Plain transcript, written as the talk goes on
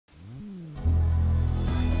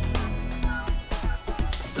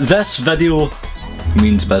This video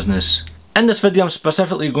means business. In this video I'm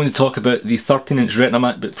specifically going to talk about the 13-inch Retina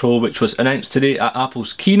Macbook Pro, which was announced today at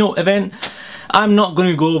Apple's keynote event. I'm not going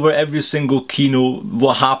to go over every single keynote,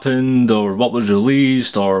 what happened or what was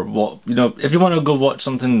released or what, you know, if you want to go watch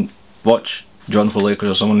something, watch Jonathan Lakers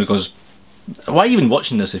or someone who goes, why are you even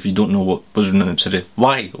watching this if you don't know what was announced today?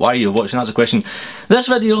 Why are you watching? That's a question. This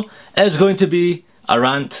video is going to be a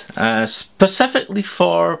rant specifically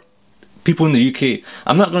for people in the UK.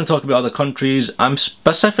 I'm not going to talk about other countries. I'm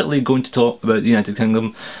specifically going to talk about the United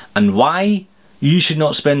Kingdom and why you should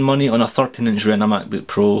not spend money on a 13-inch Retina Macbook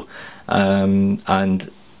Pro.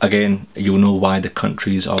 And again, you'll know why the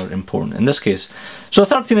countries are important in this case. So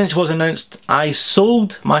 13-inch was announced. I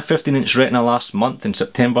sold my 15-inch Retina last month in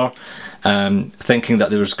September, thinking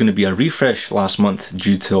that there was going to be a refresh last month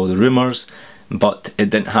due to all the rumours, but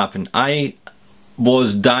it didn't happen. I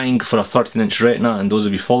was dying for a 13-inch Retina, and those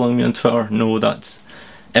of you following me on Twitter know that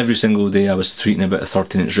every single day I was tweeting about a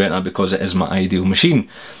 13-inch Retina because it is my ideal machine.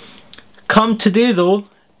 Come today though,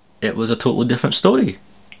 it was a totally different story.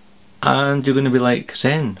 And you're going to be like,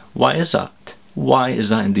 Zen, why is that? Why is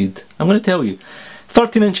that indeed? I'm going to tell you.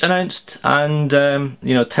 13-inch announced, and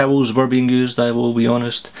you know, towels were being used, I will be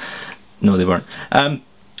honest. No, they weren't.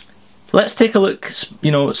 Let's take a look,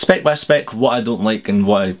 you know, spec by spec, what I don't like and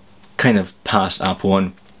what I kind of passed Apple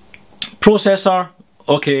on. Processor,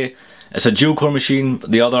 okay, it's a dual core machine.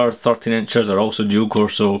 The other 13-inches are also dual core,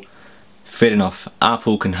 so fair enough,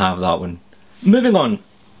 Apple can have that one. Moving on,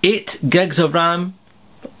 8 gigs of RAM.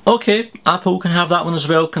 Okay, Apple can have that one as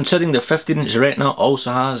well, considering the 15-inch Retina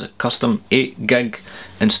also has a custom 8 gig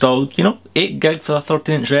installed. You know, 8 gig for a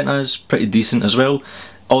 13-inch Retina is pretty decent as well,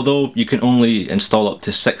 although you can only install up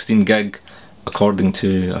to 16 gig according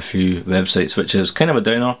to a few websites, which is kind of a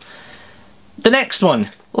downer. The next one,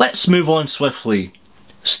 let's move on swiftly.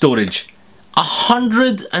 Storage.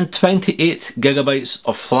 128 gigabytes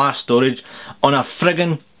of flash storage on a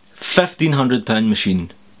friggin' £1,500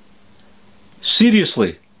 machine.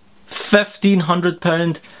 Seriously,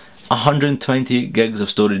 £1,500, 128 gigs of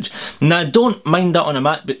storage. Now I don't mind that on a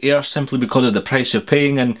MacBook Air simply because of the price you're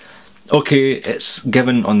paying, and okay, it's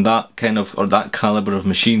given on that kind of, or that calibre of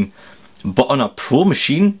machine. But on a Pro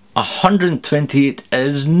machine, 128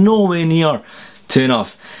 is nowhere near to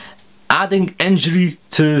enough. Adding injury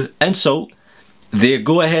to insult, they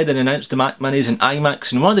go ahead and announce the Mac Minis and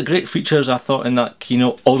iMacs, and one of the great features I thought in that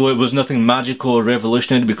keynote, although it was nothing magical or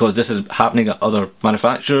revolutionary because this is happening at other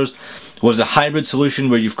manufacturers, was a hybrid solution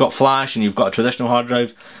where you've got flash and you've got a traditional hard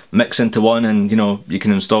drive mixed into one, and you know, you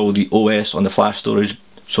can install the OS on the flash storage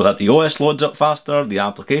so that the OS loads up faster, the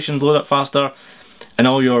applications load up faster, and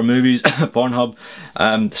all your movies, Pornhub,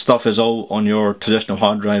 stuff is all on your traditional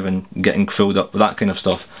hard drive and getting filled up with that kind of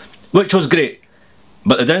stuff, which was great.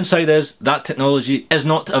 But the downside is that technology is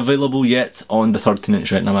not available yet on the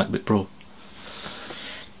 13-inch Retina MacBook Pro.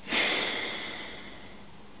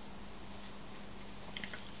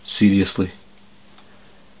 Seriously.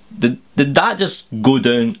 Did that just go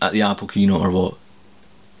down at the Apple keynote or what?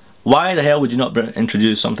 Why the hell would you not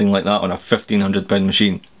introduce something like that on a £1,500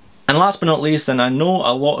 machine? And last but not least, and I know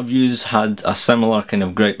a lot of yous had a similar kind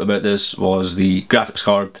of gripe about this, was the graphics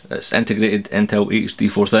card. It's integrated Intel HD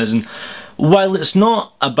 4000. While it's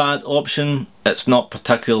not a bad option, it's not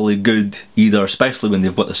particularly good either, especially when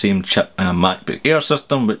they've got the same chip in a MacBook Air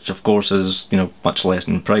system, which of course is, you know, much less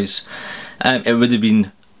in price. It would have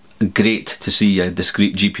been great to see a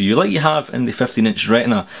discrete GPU like you have in the 15-inch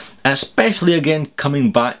Retina, and especially again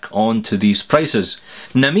coming back onto these prices.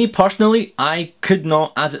 Now me personally, I could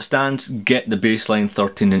not, as it stands, get the baseline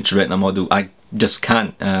 13-inch Retina model. I just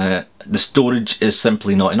can't. The storage is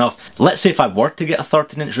simply not enough. Let's say if I were to get a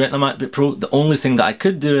 13-inch Retina MacBook Pro, the only thing that I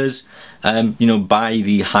could do is you know, buy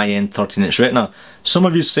the high-end 13-inch Retina. Some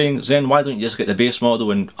of you saying, Zen, why don't you just get the base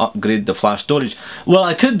model and upgrade the flash storage? Well,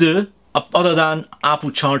 I could do, other than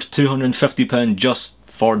Apple charged £250 just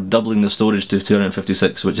for doubling the storage to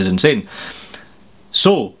 256, which is insane.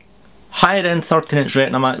 So, higher end 13-inch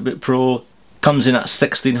Retina MacBook Pro comes in at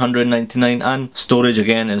 $1,699, and storage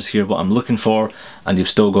again is here what I'm looking for, and you've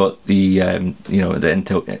still got the you know, the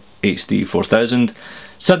Intel HD 4000.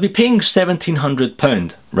 So I'd be paying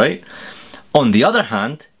 £1,700, right? On the other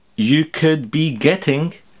hand, you could be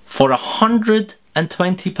getting for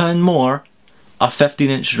 £120 more a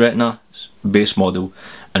 15-inch Retina base model,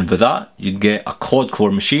 and with that you'd get a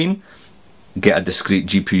quad-core machine, get a discrete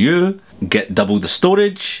GPU, get double the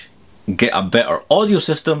storage, get a better audio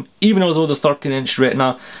system. Even although the 13-inch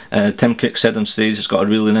Retina, Tim Cook said on stage, it's got a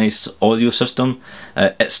really nice audio system.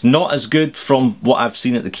 It's not as good from what I've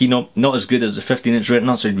seen at the keynote, not as good as the 15-inch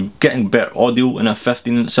Retina, so you'd be getting better audio in a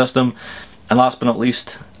 15-inch system. And last but not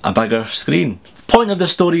least, a bigger screen. Point of the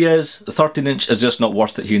story is the 13-inch is just not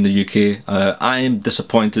worth it here in the UK. I am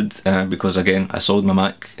disappointed because again I sold my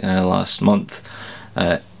Mac last month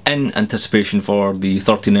in anticipation for the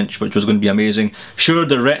 13-inch, which was going to be amazing. Sure,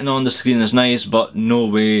 the Retina on the screen is nice, but no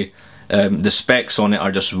way. The specs on it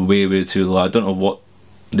are just way too low. I don't know what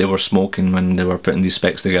they were smoking when they were putting these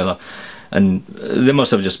specs together, and they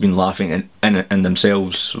must have just been laughing in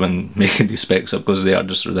themselves when making these specs up, because they are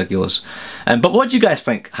just ridiculous. But what do you guys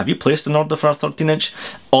think? Have you placed an order for a 13-inch?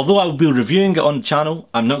 Although I'll be reviewing it on the channel,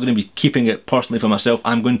 I'm not going to be keeping it personally for myself.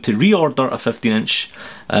 I'm going to reorder a 15-inch,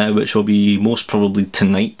 which will be most probably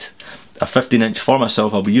tonight. A 15-inch for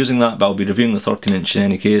myself, I'll be using that, but I'll be reviewing the 13-inch in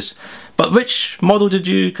any case. But which model did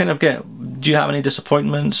you kind of get? Do you have any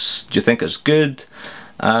disappointments? Do you think it's good?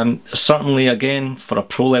 Certainly, again, for a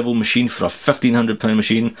pro level machine, for a £1,500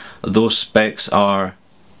 machine, those specs are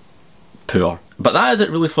poor. But that is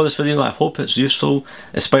it really for this video. I hope it's useful,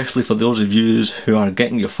 especially for those of you who are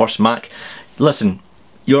getting your first Mac. Listen,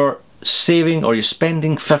 you're saving or you're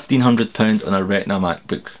spending £1,500 on a Retina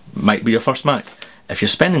MacBook. Might be your first Mac. If you're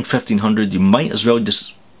spending £1,500, you might as well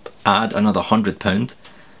just add another £100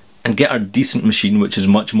 and get a decent machine which is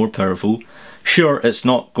much more powerful. Sure, it's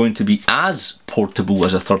not going to be as portable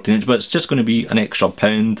as a 13-inch, but it's just going to be an extra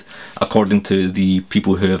 £1 according to the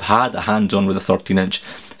people who have had a hands-on with a 13-inch.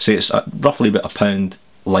 Say it's roughly about £1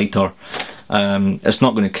 lighter. It's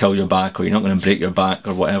not going to kill your back, or you're not going to break your back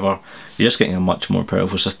or whatever. You're just getting a much more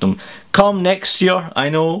powerful system. Come next year, I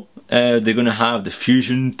know, they're going to have the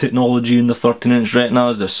fusion technology in the 13-inch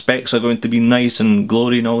Retinas. The specs are going to be nice and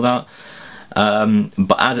glory and all that.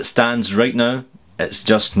 But as it stands right now, it's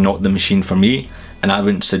just not the machine for me, and I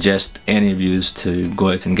wouldn't suggest any of you to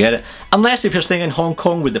go out and get it. Unless if you're staying in Hong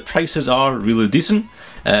Kong where the prices are really decent.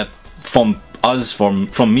 From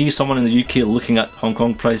me, someone in the UK looking at Hong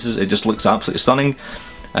Kong prices, it just looks absolutely stunning.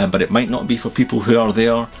 But it might not be for people who are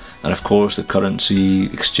there. And of course the currency,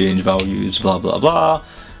 exchange values, blah blah blah.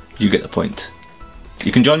 You get the point.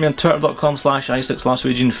 You can join me on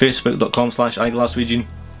twitter.com/i6glaswegian, facebook.com/iglaswegian.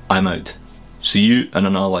 I'm out. See you in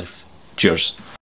another life. Cheers.